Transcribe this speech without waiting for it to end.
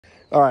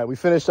All right, we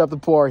finished up the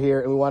pour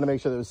here, and we want to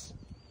make sure that it was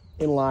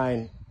in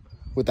line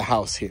with the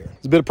house here.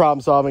 It's a bit of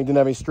problem solving. Didn't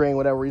have any string,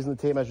 whatever reason.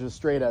 The tape measure is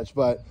straight edge,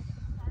 but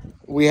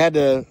we had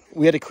to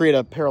create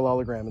a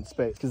parallelogram in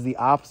space because the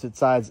opposite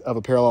sides of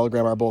a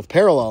parallelogram are both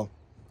parallel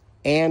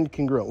and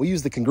congruent. We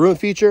use the congruent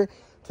feature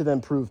to then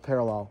prove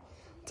parallel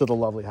to the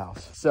lovely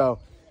house. So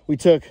we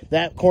took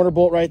that corner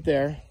bolt right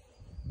there.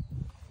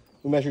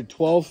 We measured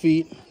 12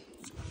 feet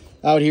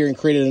out here and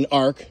created an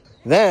arc.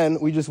 Then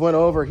we just went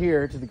over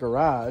here to the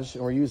garage,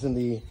 and we're using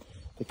the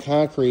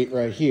concrete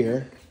right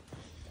here.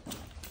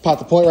 Pot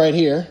the point right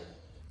here.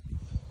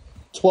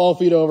 12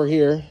 feet over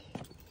here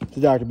to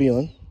Dr.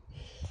 Beelan.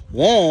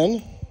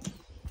 Then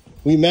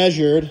we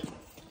measured,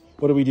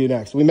 what did we do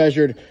next? We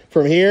measured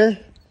from here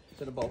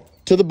to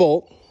the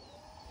bolt.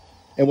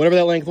 And whatever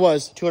that length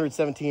was,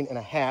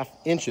 217.5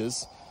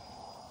 inches.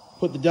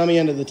 Put the dummy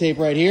end of the tape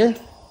right here.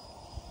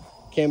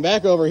 Came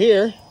back over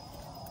here.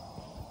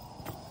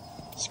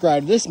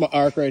 Scribed this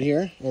arc right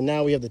here. And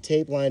now we have the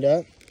tape lined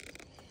up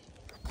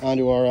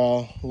onto our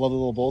lovely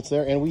little bolts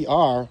there. And we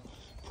are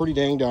pretty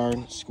dang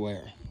darn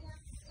square.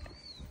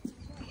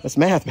 That's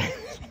math, man.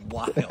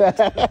 Wild.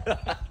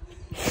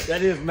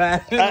 That is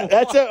math.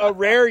 That's a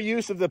rare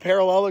use of the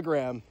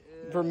parallelogram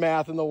for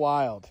math in the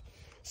wild.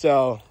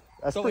 So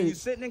that's when you're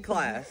sitting in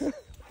class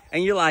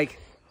and you're like,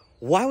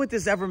 why would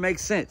this ever make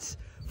sense?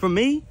 For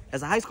me,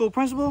 as a high school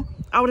principal,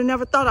 I would have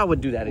never thought I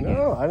would do that again.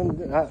 No, I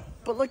didn't.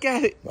 But look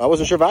at it. I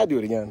wasn't sure if I'd do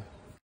it again.